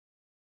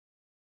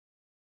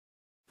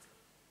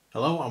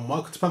Hello and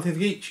welcome to Potg the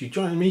Geeks. You're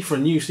joining me for a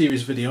new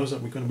series of videos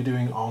that we're going to be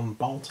doing on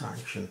bolt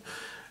action.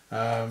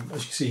 As you can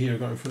see here, I've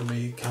got in front of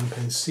me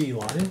campaign C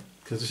line,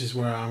 because this is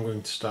where I'm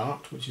going to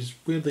start, which is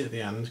weirdly at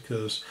the end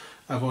because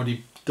I've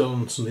already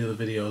done some of the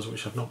other videos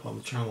which I've not put on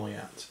the channel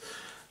yet.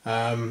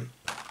 As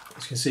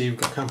you can see,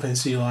 we've got campaign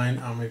C line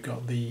and we've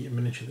got the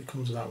miniature that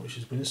comes with that, which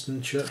is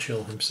Winston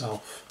Churchill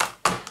himself,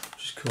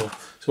 which is cool.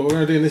 So what we're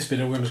going to do in this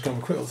video, we're going to just go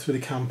a quick look through the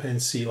campaign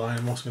C line.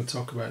 I'm also going to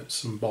talk about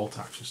some bolt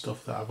action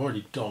stuff that I've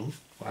already done,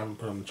 I haven't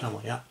put on the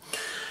channel yet,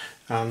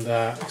 and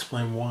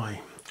explain why.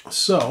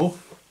 So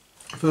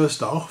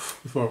first off,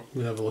 before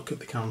we have a look at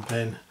the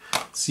campaign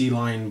C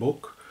line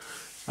book,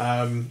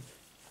 I've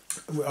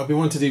been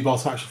wanting to do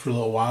bolt action for a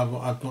little while, but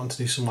I've wanted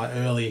to do some like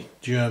early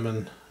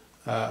German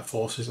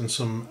forces and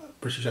some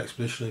British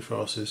expeditionary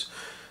forces,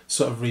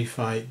 sort of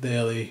refight the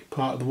early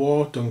part of the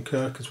war,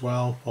 Dunkirk as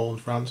well,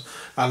 Poland, France,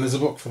 and there's a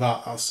book for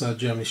that, that's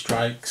Germany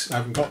Strikes. I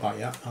haven't got that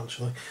yet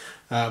actually.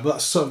 But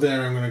that's sort of the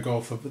area I'm going to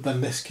go for. But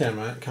then this came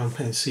out,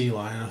 campaign C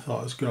line, and I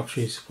thought it was a good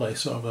opportunity to play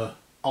sort of a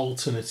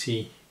alternate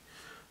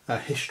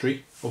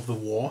history of the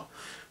war,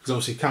 because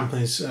obviously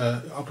campaigns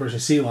Operation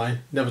C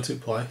line never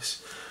took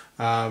place.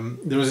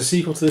 There is a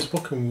sequel to this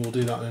book, and we'll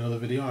do that in another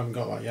video. I haven't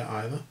got that yet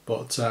either.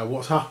 But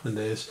what's happened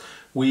is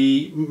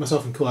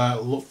myself and Claire,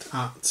 looked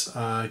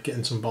at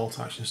getting some bolt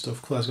action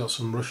stuff. Claire's got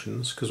some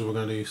Russians because we're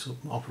going to do some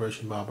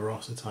Operation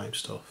Barbarossa type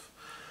stuff.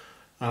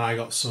 And I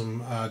got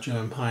some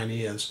German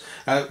pioneers,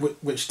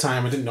 which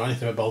time I didn't know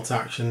anything about bolt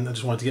action. I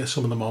just wanted to get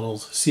some of the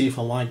models, see if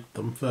I liked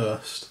them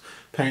first,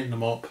 paint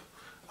them up,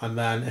 and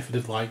then if I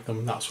did like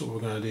them, that's what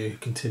we're going to do,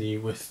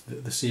 continue with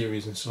the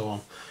series and so on.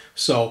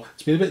 So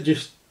it's been a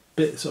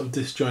bit sort of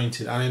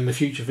disjointed, and in the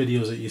future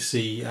videos that you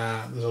see,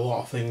 there's a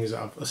lot of things that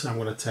I'm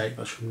going to take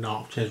that should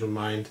not have changed my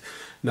mind.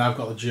 Now I've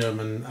got the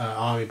German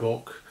army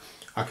book,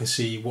 I can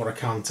see what I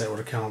can take, what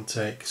I can't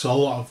take. So a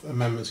lot of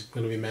amendments are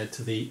going to be made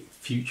to the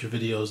future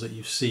videos that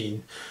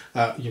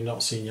you've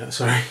not seen yet,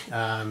 sorry.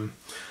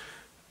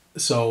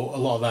 So a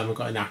lot of them have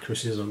got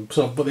inaccuracies on,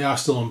 but they are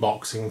still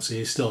unboxing, so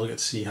you still get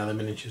to see how the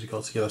miniatures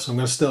go together. So I'm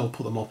going to still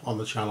put them up on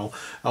the channel.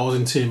 I was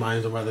in two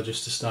minds on whether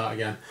just to start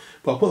again,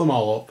 but I'll put them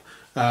all up.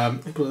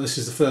 But this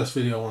is the first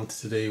video I wanted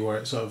to do where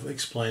it sort of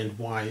explained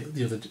why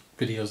the other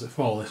videos that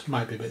follow this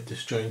might be a bit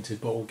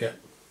disjointed, but will get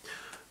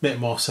a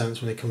bit more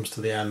sense when it comes to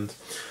the end.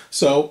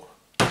 So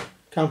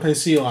campaign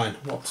C line,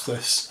 what's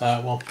this?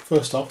 Well,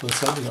 first off, as I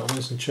said, we've got a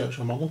Winston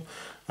Churchill model.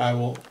 I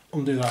will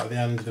undo that at the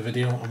end of the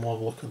video and we'll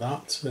have a look at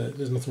that.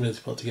 There's nothing really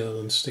to put together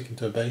than sticking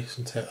to a base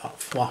and take that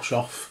flash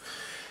off.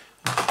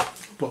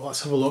 But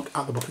let's have a look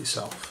at the book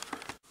itself.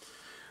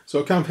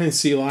 So campaign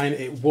C line,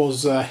 it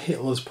was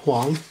Hitler's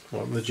plan,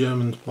 or the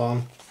German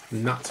plan,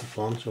 Nazi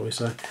plan shall we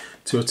say,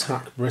 to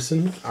attack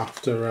Britain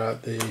after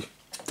the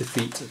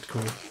defeat at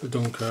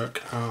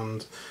Dunkirk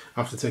and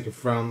after taking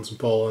France and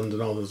Poland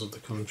and all those other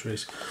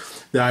countries.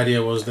 The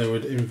idea was they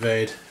would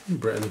invade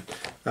Britain.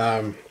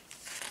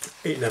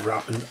 It never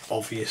happened,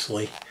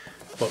 obviously,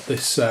 but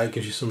this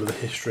gives you some of the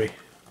history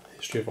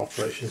of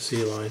Operation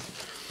C line.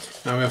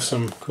 Now we have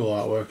some cool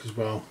artwork as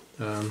well.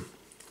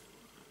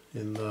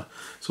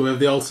 So we have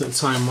the alternate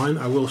timeline.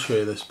 I will show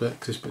you this bit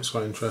because this bit's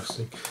quite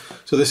interesting.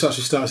 So this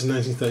actually starts in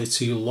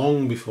 1932,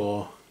 long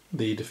before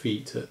the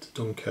defeat at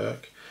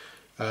Dunkirk,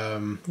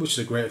 which is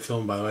a great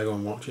film, by the way, go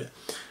and watch it.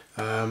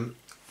 And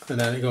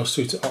then it goes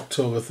through to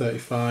October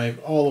 35,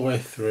 all the way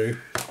through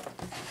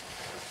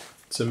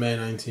to May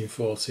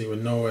 1940,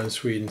 when Norway and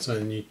Sweden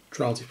signed the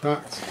Neutrality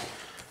Pact.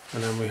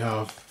 And then we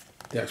have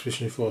the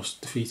Expeditionary Force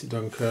defeat at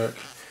Dunkirk,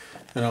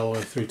 and all the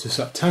way through to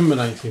September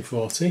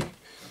 1940,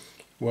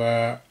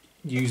 where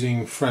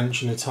using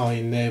French and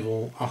Italian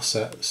naval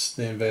assets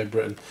they invade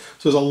Britain.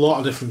 So there's a lot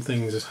of different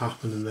things that's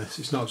happened in this.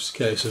 It's not just a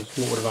case of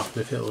what would have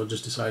happened if Hitler would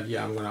just decide,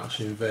 yeah, I'm going to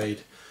actually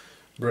invade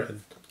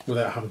Britain,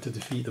 without having to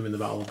defeat them in the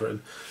Battle of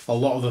Britain. A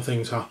lot of the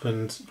things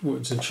happened.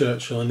 Winston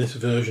Churchill in this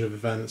version of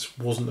events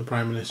wasn't the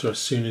Prime Minister as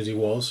soon as he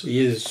was. He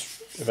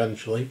is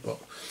eventually, but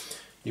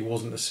he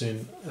wasn't as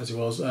soon as he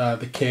was.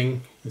 The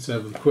King instead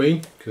of the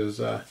Queen, because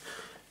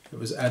it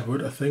was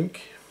Edward, I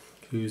think,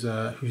 who's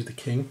the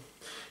King,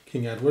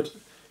 King Edward.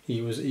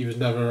 He was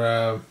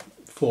never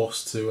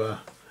forced to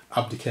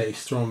abdicate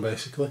his throne,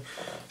 basically.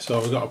 So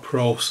we've got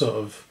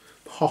a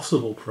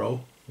possible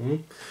pro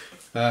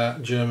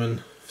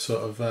German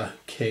sort of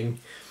king,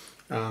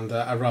 and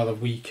a rather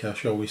weaker,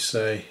 shall we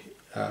say,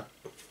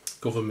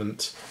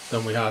 government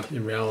than we had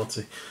in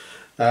reality,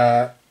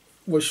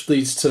 which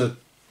leads to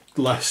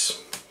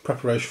less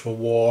preparation for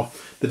war.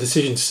 The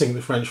decision to sink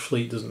the French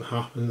fleet doesn't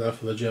happen,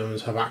 therefore the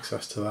Germans have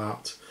access to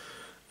that,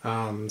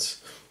 and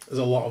there's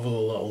a lot of other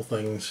little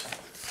things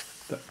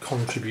that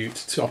contribute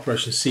to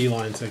Operation C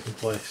line taking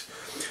place.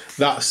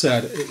 That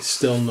said, it's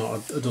still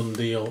not a done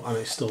deal, and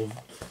there's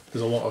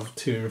a lot of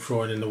to and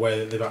fro in the way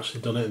that they've actually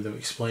done it, and they've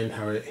explained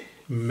how it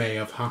may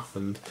have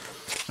happened.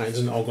 And it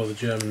doesn't all go the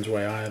Germans'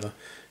 way either.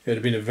 It would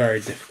have been a very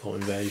difficult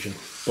invasion,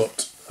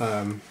 but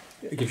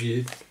it gives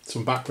you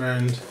some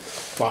background,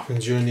 what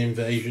happens during the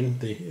invasion,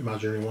 the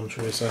imaginary one,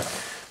 shall we say,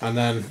 And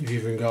then you've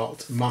even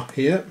got a map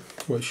here,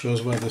 which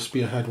shows where the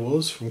spearhead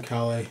was from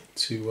Calais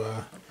to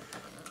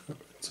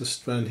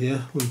around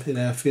here, Limping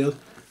Airfield.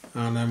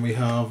 And then we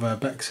have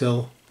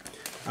Bexhill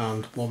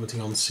and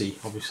Warmington-on-Sea,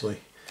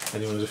 obviously.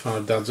 Anyone who's a fan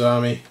of Dad's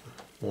Army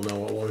will know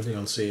what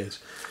Warmington-on-Sea is.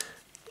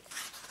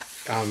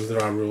 And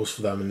there are rules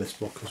for them in this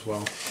book as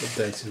well,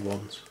 updated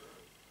ones.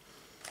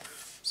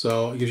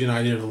 So it gives you an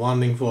idea of the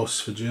landing forces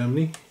for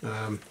Germany.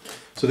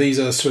 So these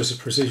are sorts of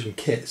precision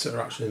kits that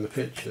are actually in the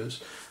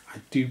pictures. I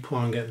do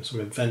plan on getting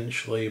some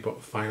eventually,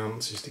 but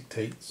finances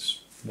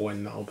dictates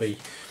when that'll be.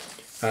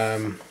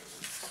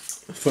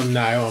 For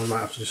now, I might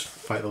have to just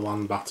fight the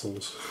land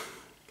battles,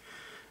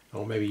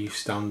 or maybe use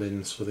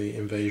stand-ins for the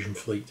invasion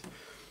fleet.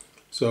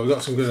 So we've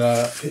got some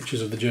good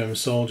pictures of the German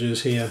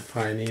soldiers here,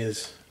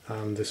 pioneers,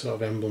 and the sort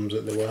of emblems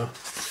that they were.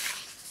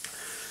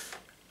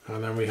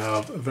 And then we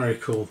have a very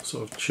cool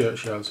sort of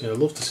churchyards here. I'd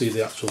love to see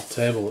the actual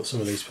table that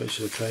some of these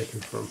pictures are taken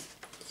from.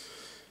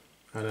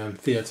 And then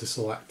theatre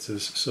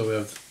selectors, so we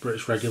have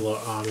British Regular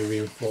Army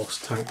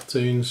reinforced tank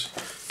platoons,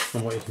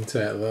 and what you can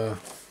take there.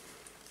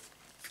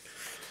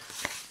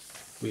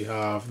 We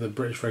have the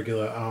British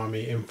Regular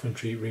Army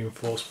infantry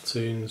reinforced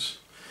platoons,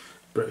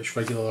 British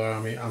Regular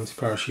Army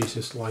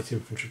anti-parachutist light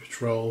infantry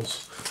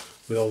patrols,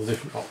 with all the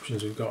different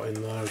options we've got in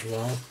there as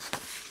well.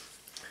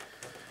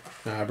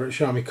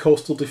 British Army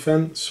Coastal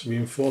Defence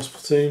reinforced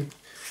platoon,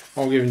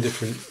 all given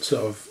different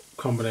sort of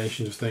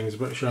combinations of things.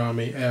 British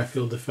Army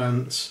Airfield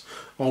Defence,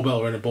 all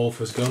built around a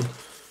Bofors gun.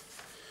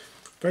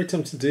 Very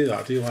tempted to do that,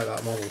 I do like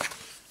that model.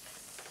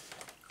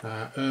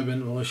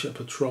 Urban Militia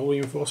Patrol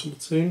Reinforcement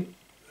Platoon,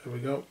 there we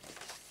go.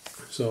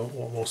 So a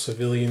lot more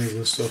civilians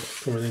and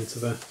stuff coming into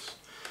this.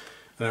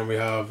 And then we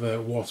have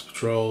Water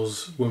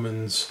Patrols,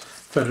 Women's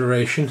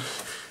Federation,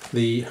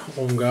 the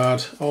Home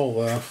Guard,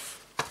 all there.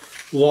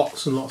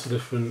 Lots and lots of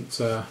different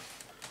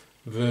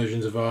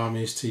versions of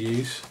armies to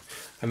use.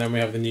 And then we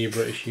have the new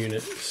British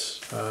units.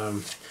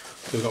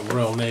 We've got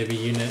Royal Navy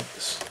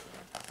units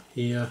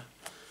here,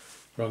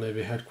 Royal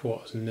Navy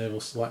Headquarters and Naval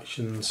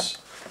Selections,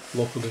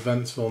 Local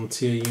Defence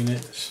Volunteer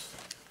units.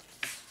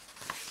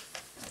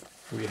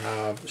 We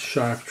have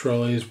Shire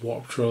Patrol Leaders,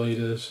 Water Patrol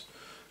Leaders,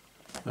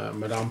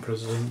 Madame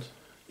President,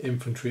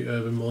 Infantry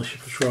Urban Militia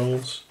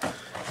Patrols,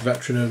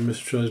 Veteran Urban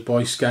Militia Patrols,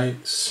 Boy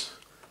Scouts,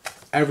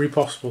 every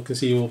possible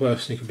conceivable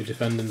person who could be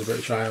defending the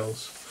British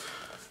Isles.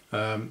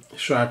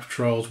 Shire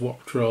Patrols, Water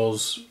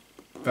Patrols,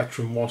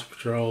 Veteran Water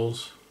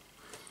Patrols,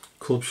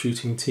 club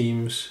shooting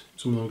teams,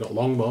 some of them got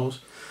longbows,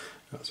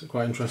 that's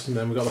quite interesting.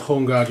 Then we've got the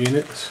Home Guard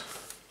units,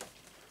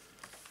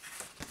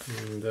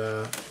 and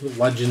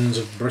Legends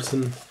of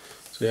Britain.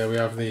 So yeah, we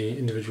have the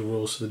individual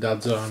rules for the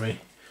Dad's Army,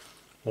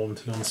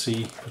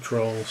 Warmington-on-Sea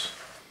patrols,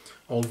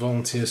 Old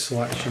Volunteer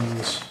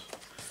Selections,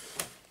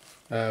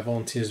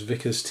 Volunteers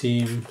Vickers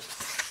team,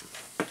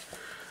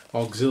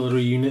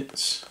 auxiliary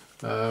units.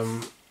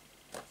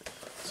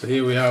 So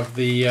here we have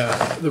the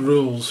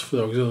rules for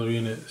the auxiliary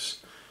units.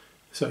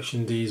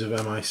 Section D's of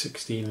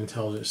MI16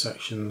 intelligence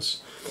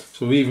sections.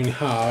 So we even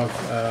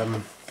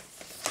have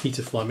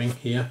Peter Fleming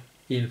here,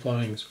 Ian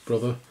Fleming's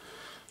brother.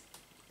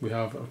 We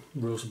have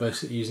rules for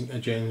basically using a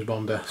James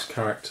Bond-esque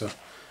character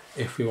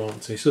if we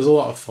want to. So there's a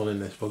lot of fun in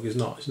this book. It's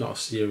not a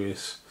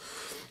serious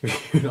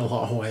in a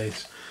lot of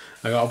ways.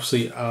 I got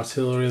obviously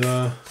artillery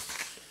there.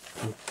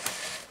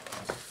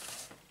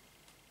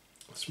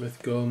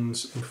 Smith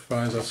guns,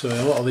 improvised artillery.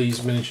 A lot of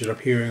these miniatures are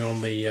appearing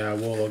on the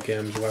Warlord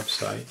Games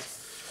website.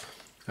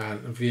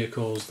 And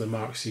vehicles, the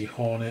Mark C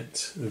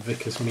Hornet, the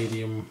Vickers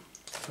medium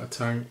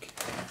tank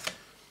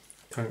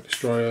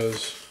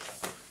destroyers,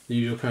 the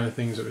usual kind of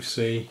things that we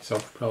see,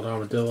 self-propelled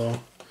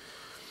armadillo,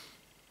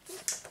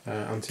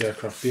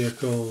 anti-aircraft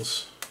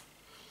vehicles,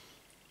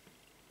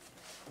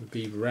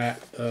 the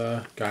Ret,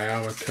 Guy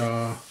armoured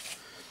car.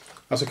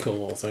 That's a cool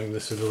little thing,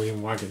 the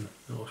civilian wagon.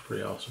 That looks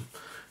pretty awesome.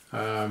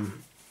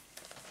 And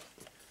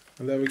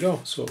there we go,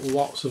 so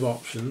lots of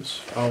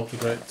options. Oh, the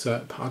great,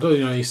 I don't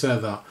even know how you say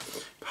that,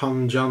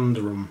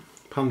 Panjandrum,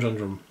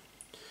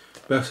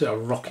 basically a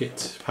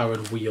rocket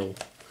powered wheel.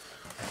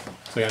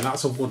 So yeah,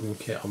 that's a wooden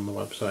kit on the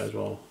website as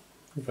well,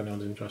 if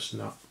anyone's interested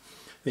in that.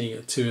 Then you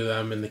get two of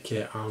them in the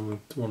kit and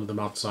one of the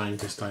mad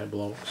scientist type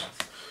blokes.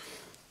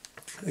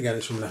 Again,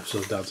 it's from an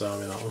episode of Dad's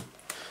Army, that one.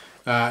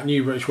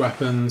 New British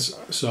weapons,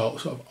 so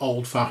sort of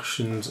old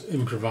fashioned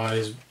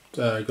improvised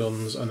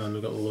guns, and then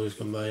we've got the Lewis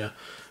gun there.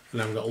 And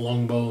then we've got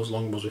longbows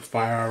with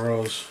fire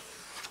arrows.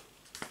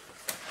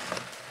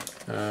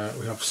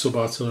 We have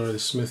sub-artillery, the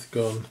Smith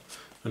gun,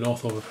 an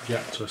Northover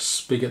projector, a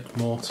spigot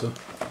mortar,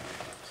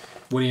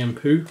 Winnie and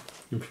Pooh,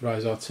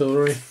 improvised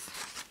artillery,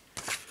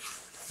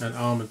 and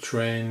armoured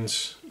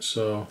trains,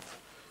 so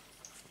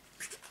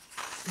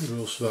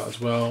rules for that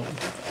as well.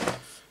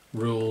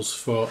 Rules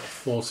for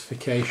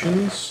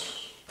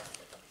fortifications.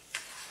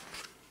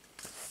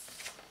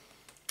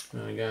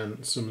 And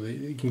again, some of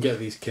you can get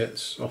these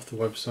kits off the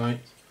website.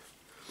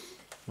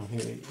 I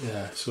think,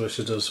 yeah,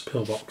 Solicitor does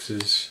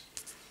pillboxes,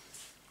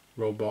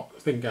 robot. I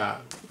think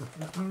I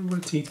remember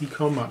TT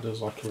Combat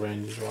does like a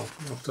range as well.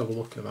 I'll have to have a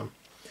look at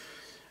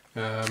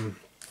them.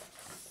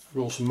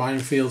 rules for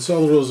minefields.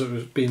 All the rules that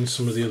have been in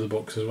some of the other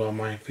books as well,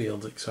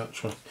 minefields,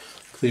 etc.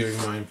 Clearing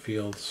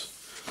minefields.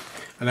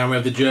 And now we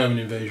have the German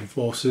invasion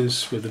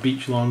forces with the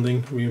beach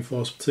landing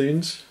reinforced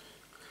platoons.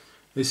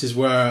 This is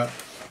where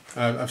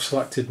I've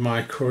selected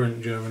my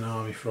current German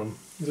army from.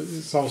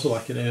 It's also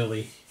like an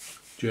early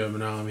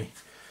German army.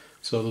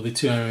 So there'll be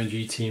 2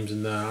 MMG teams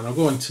in there, and I'll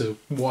go into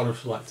what I've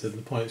selected,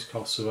 the points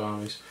costs of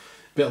armies,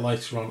 a bit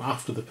later on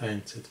after they're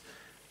painted,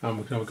 and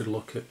we can have a good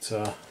look at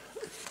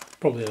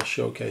probably a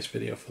showcase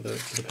video for the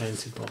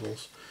painted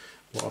models,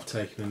 what I've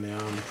taken in the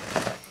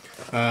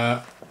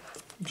army.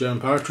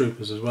 German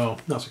paratroopers as well,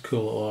 that's a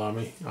cool little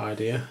army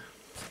idea.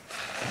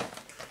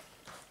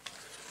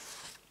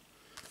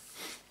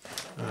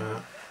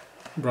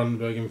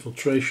 Brandenburg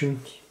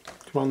infiltration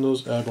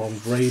commandos, airborne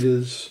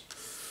raiders.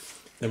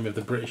 Then we have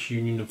the British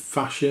Union of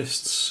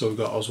Fascists, so we've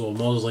got Oswald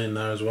Mosley in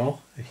there as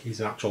well.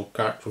 He's an actual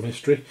character from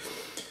history.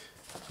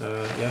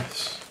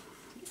 Yes.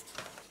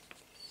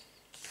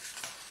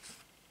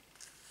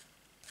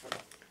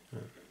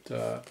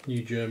 And,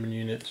 new German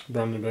units,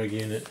 Brandenburg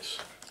units.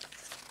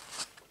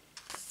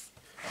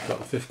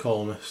 Got the 5th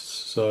columnists,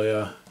 so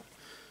yeah.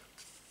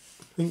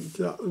 I think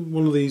that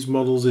one of these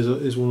models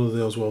is one of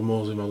the Oswald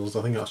Mosley models.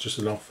 I think that's just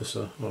an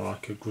officer or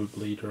like a group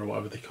leader or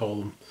whatever they call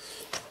them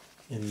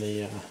in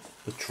the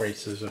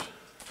traitors,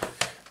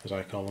 as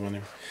I call them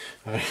anyway.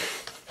 And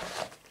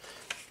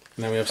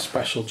then we have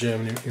special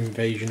German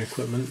invasion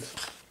equipment,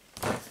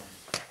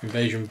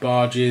 invasion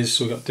barges.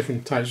 So we've got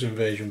different types of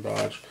invasion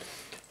barge.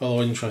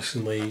 Although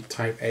interestingly,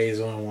 Type A is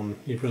the only one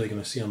you're really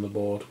going to see on the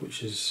board,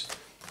 which is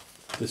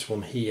this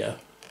one here,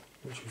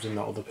 which was in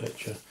that other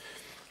picture.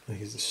 I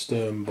think it's the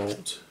stern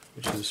bolt,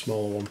 which is a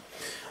smaller one.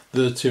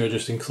 The other 2 are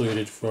just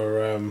included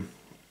for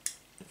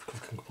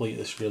complete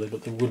this really,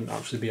 but they wouldn't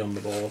actually be on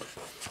the board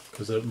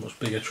because they're much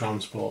bigger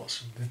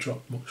transports. They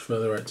drop much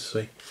further out to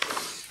sea.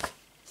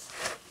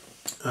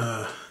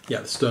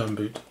 Yeah, the stern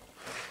boot,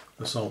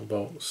 assault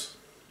boats.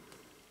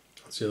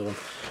 That's the other one.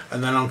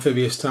 And then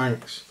amphibious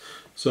tanks.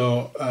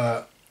 So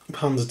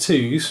Panzer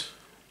IIs,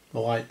 the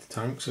light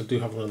tanks. I do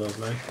have one of those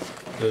now.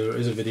 There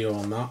is a video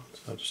on that.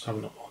 So I just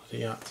haven't uploaded it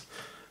yet.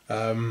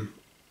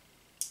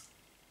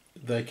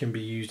 They can be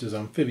used as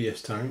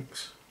amphibious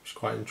tanks, which is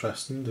quite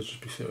interesting. They'll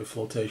just be fit with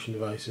flotation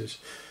devices.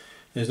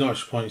 There's no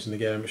extra points in the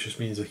game, it just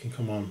means they can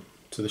come on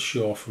to the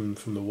shore from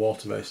the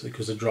water basically,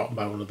 because they're dropped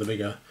by one of the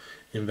bigger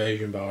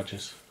invasion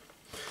barges.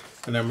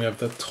 And then we have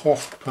the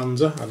Potg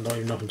Panzer. I don't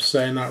even know if I'm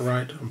saying that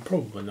right, I'm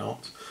probably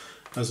not.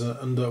 As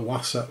under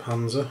Wasser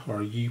Panzer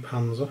or a U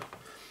Panzer.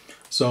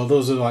 So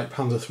those are like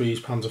Panzer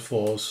 3s, Panzer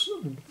 4s,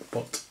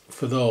 but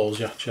for those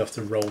you actually have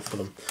to roll for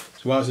them.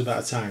 So while it's a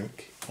better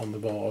tank on the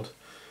board,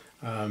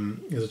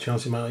 there's a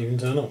chance it might not even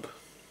turn up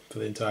for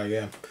the entire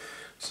game.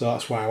 So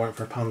that's why I went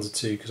for a Panzer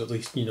 2, because at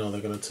least you know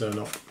they're going to turn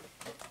up.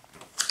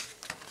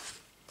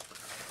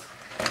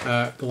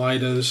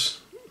 Gliders,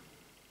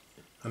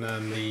 and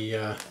then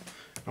the,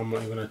 I'm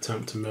not even going to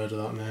attempt to murder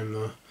that name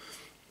though.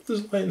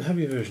 There's light and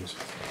heavy versions.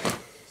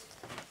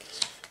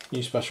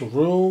 New special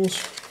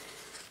rules.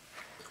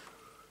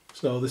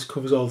 So this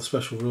covers all the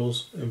special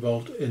rules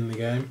involved in the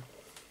game.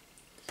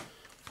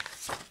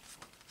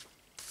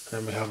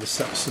 Then we have the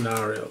set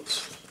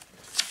scenarios.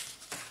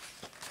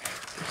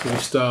 So we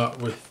start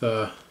with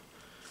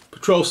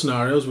patrol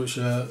scenarios, which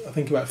are I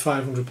think about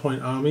 500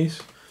 point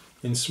armies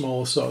in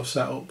smaller sort of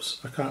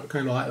setups. I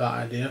kind of like that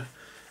idea.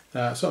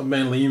 Sort of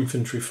mainly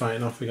infantry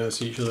fighting off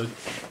against each other,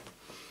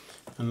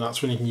 and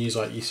that's when you can use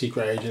like your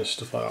secret agents,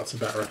 stuff like that, to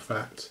better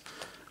effect.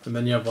 And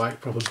then you have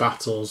like proper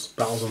battles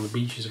on the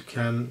beaches of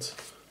Kent.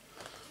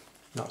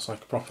 That's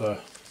like a proper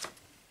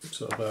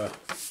sort of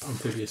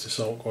amphibious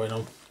assault going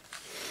on.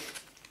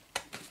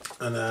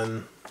 And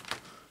then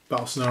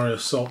battle scenario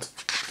assault,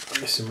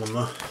 I'm missing one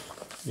there.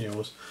 Yeah,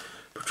 was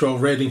patrol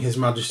raiding His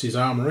Majesty's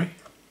armoury.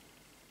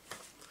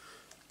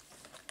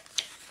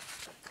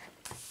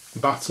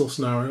 Battle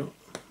scenario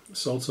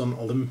assault on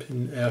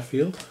Olympian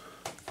airfield.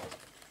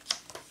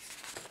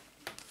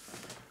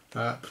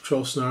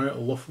 Patrol scenario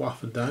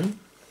Luftwaffe down.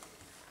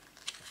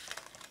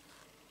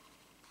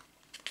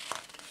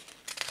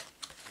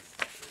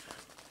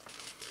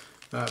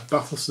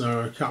 Battle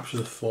scenario capture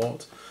the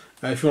fort.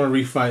 If you want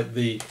to refight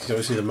because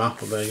obviously the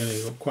map up there, you're going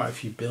to get quite a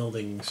few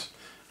buildings,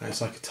 and it's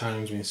like a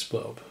town's being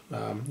split up.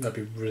 That'd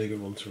be a really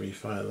good one to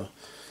refight though.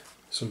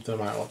 Something I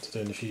might want to do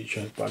in the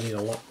future, but I need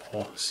a lot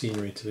more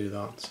scenery to do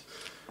that.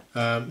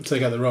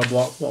 Take out the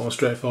roadblock, a lot more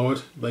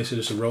straightforward. Basically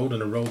just a road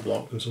and a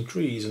roadblock and some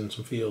trees and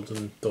some fields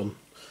and done.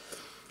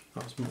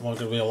 That's going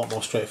to be a lot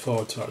more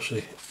straightforward to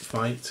actually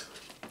fight.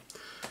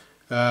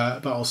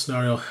 Battle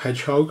scenario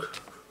Hedgehog.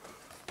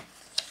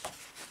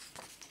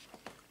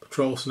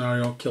 Patrol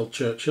scenario Kill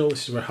Churchill.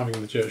 This is where having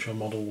the Churchill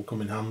model will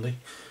come in handy,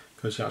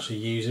 because you actually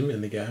use him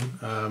in the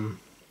game.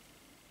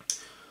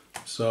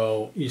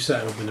 So you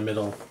set him up in the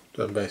middle,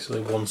 and basically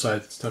one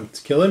side is attempting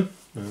to kill him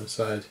and the other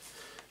side is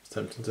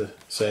attempting to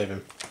save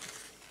him.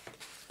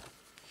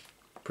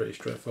 Pretty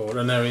straightforward.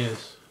 And there he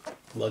is,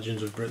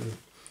 Legends of Britain.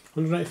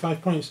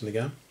 185 points in the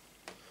game.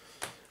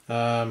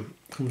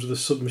 Comes with a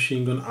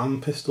submachine gun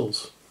and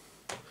pistols.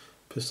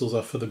 Pistols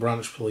are for the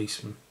branch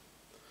policemen.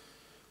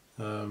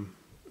 Not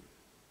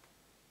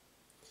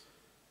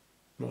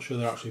sure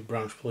they're actually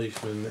branch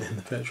policemen in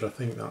the picture. I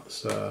think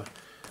that's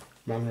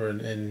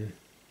Mandarin in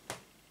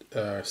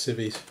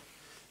civvies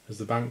as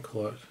the bank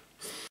clerk.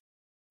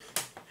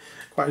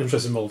 Quite an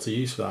interesting model to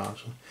use for that,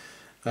 actually.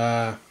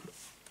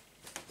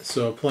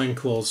 So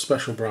plainclothes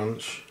special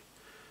branch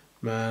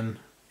man,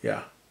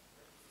 yeah.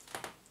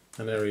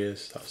 And there he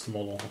is. That's the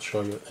model. I'll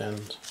show you at the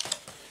end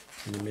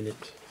in a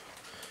minute.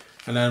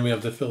 And then we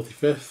have the Filthy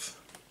Fifth.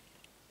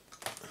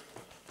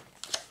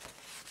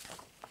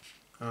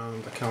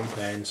 And a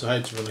campaign. So how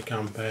to run a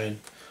campaign.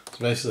 So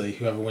basically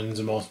whoever wins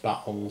the most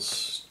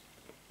battles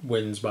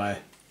wins by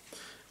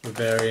a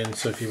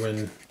variance. So if you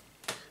win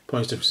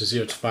points difference of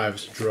 0 to 5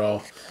 it's a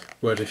draw.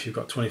 Whereas if you've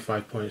got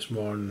 25 points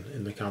more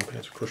in the campaign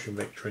it's a crushing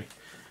victory.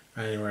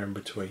 Anywhere in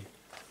between.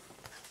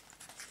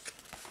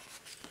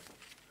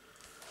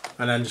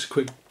 And then just a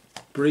quick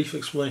brief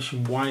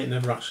explanation why it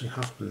never actually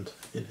happened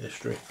in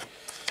history.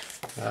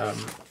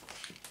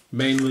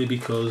 Mainly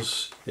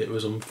because it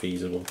was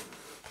unfeasible.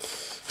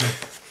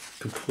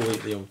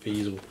 Completely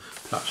unfeasible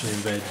to actually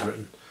invade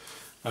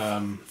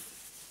Britain.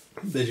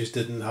 They just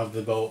didn't have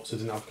the boats, they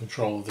didn't have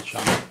control of the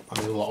channel, and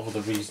there's a lot of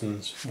other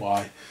reasons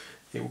why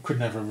it could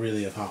never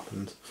really have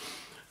happened.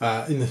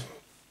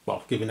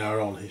 Given our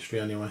own history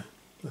anyway.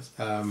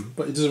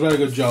 But it does a very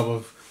good job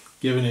of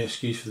giving an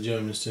excuse for the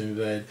Germans to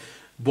invade,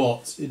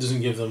 but it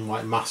doesn't give them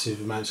like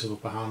massive amounts of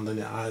upper hand in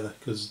it either,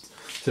 because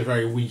it's a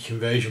very weak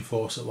invasion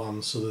force at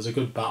land, so there's a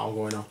good battle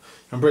going on.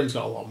 And Britain's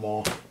got a lot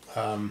more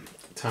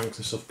tanks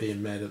and stuff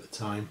being made at the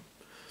time.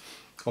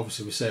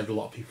 Obviously we saved a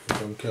lot of people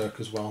from Dunkirk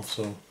as well,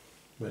 so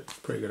we had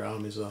pretty good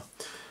armies there.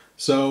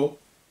 So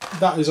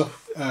that is a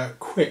very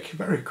quick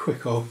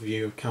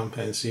overview of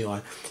Campaign Sea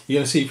Lion. You're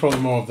going to see probably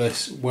more of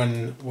this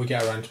when we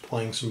get around to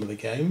playing some of the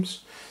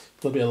games.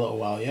 It'll be a little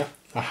while yet.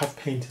 I have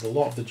painted a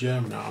lot of the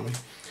German army,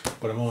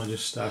 but I'm only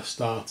just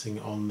starting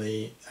on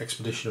the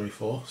expeditionary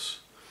force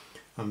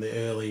and the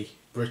early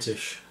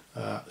British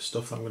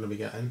stuff that I'm going to be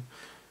getting.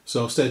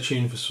 So stay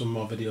tuned for some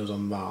more videos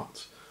on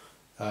that.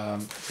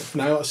 But for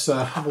now, let's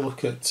have a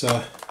look at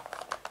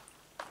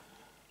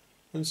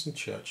Winston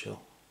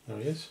Churchill. There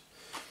he is.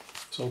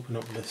 Let's open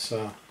up this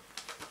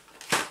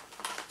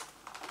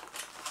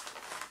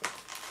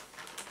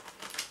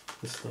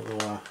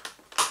little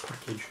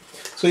package.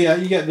 So yeah,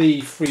 you get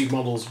the free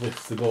models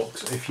with the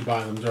books if you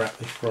buy them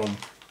directly from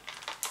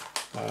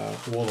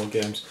the Warlord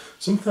Games.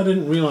 Something I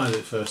didn't realise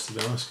at first, to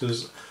be honest,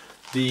 because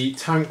the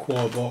Tank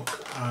War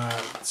book,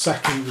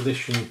 second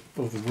edition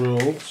of the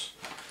rules,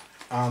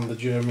 and the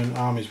German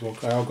Armies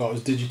book I all got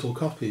as digital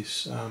copies,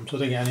 so I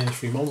didn't get any of the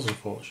free models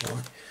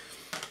unfortunately.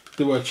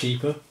 They were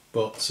cheaper,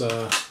 but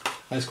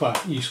it's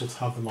quite useful to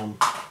have them on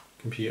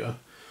computer,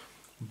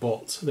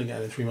 but I didn't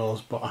get any 3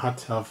 models, but I had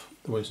to have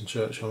the Winston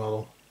Churchill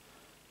model.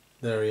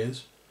 There he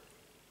is.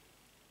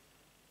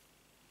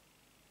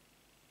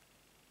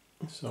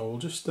 So we'll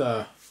just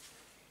we'll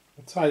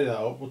tidy that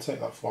up, we'll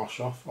take that flash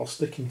off, I'll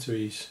stick him to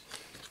his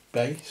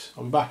base.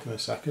 I'll be back in a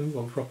second,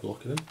 we'll have a proper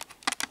look at him.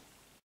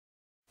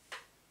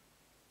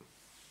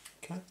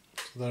 Okay,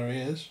 so there he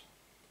is.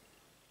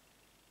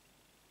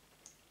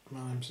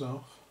 Man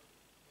himself.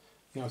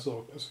 Yeah, it's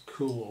a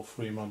cool little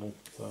free model,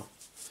 so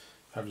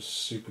I've just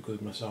super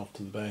glued myself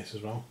to the base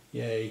as well.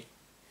 Yay!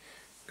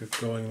 Good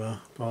going there,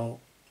 Paul.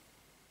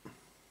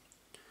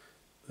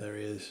 There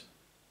he is.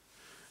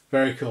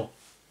 Very cool.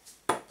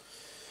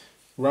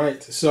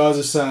 Right, so as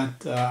I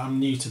said, I'm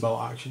new to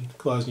bolt action.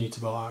 Claire's new to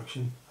bolt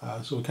action,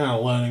 so we're kind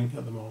of learning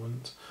at the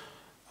moment,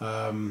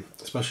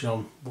 especially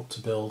on what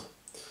to build.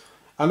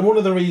 And one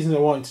of the reasons I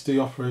wanted to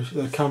do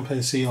the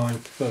Campaign Sea Lion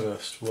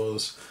first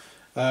was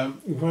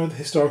when the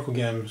historical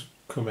games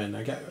come in,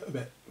 I get a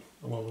bit,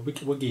 well,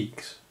 we're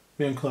geeks.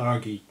 Me and Clare are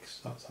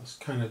geeks. That's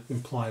kind of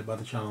implied by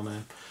the channel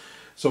name.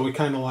 So we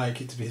kind of like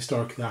it to be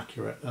historically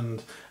accurate,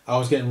 and I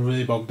was getting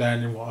really bogged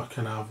down in what I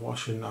can have, what I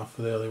shouldn't have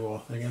for the early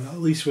war thing. And at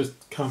least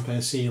with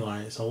Campaign Sea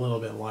Lion, it's a little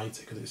bit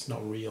lighter because it's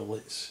not real.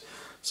 It's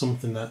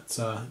something that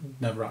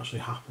never actually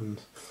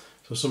happened.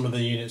 So some of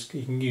the units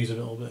you can use a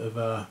little bit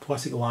of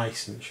poetic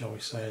license, shall we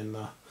say, in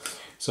there.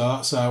 So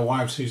that's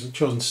why I've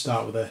chosen to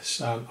start with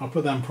this. I'll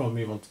put them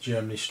probably move on to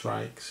Germany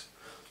Strikes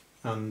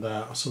and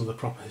some of the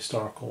proper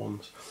historical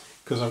ones,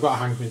 because I've got a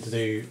hankering to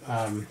do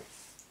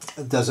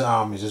Desert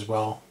Armies as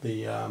well,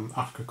 the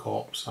Africa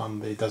Corps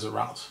and the Desert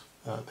Rats,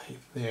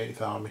 the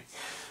 8th Army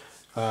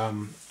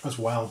as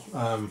well.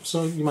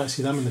 So you might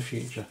see them in the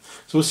future.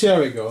 So we'll see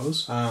how it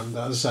goes, and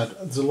as I said,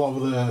 there's a lot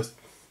of the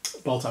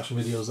bolt action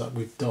videos that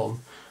we've done,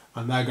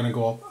 and they're going to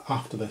go up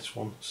after this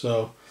one.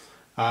 So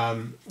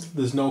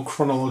there's no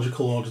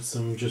chronological order to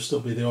them, just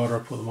it'll be the order I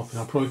put them up in.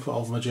 I'll probably put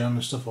all my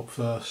German stuff up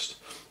first,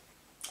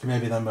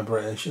 maybe then my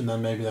British, and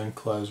then maybe then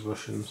Claire's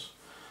Russians,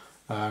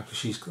 because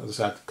she's, as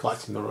I said,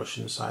 collecting the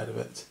Russian side of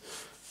it,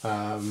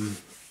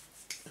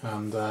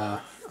 and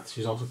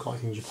she's also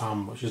collecting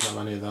Japan, but she doesn't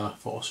have any of their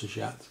forces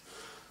yet.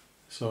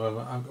 So I've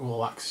got a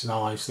little Axis and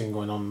Allies thing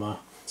going on there.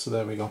 So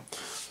there we go.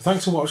 So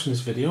thanks for watching this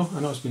video.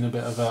 I know it's been a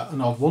bit of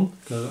an odd one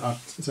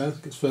because it's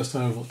the first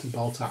time I've looked at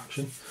bolt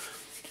action,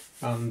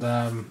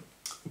 and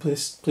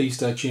please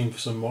stay tuned for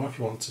some more if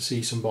you want to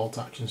see some bolt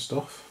action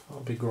stuff.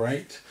 That'll be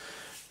great.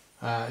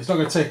 It's not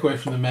going to take away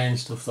from the main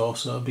stuff though,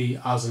 so it'll be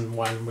as and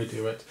when we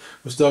do it.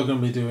 We're still going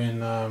to be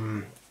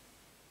doing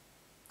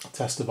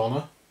Test of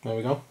Honour. There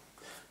we go.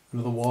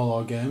 Another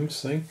Warlord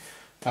Games thing.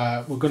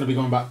 We're going to be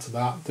going back to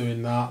that,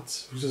 doing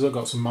that, because I've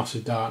got some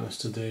Massive Darkness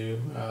to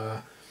do,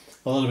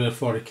 a little bit of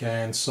 40k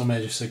and some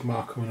Age of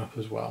Sigmar coming up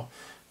as well.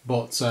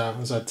 But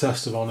as I said,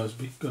 Test of Honour is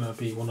going to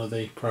be one of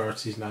the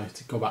priorities now,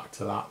 to go back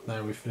to that.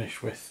 Now we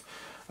finish with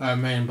our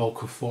main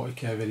bulk of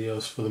 40k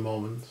videos for the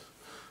moment.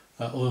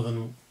 Other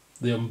than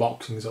the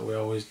unboxings that we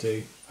always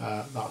do,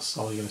 that's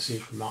all you're going to see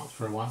from that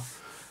for a while.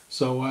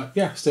 So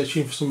yeah, stay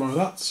tuned for some more of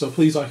that. So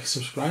please like and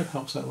subscribe,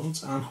 helps out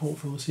loads, and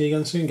hopefully we'll see you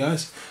again soon,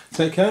 guys.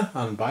 Take care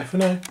and bye for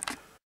now.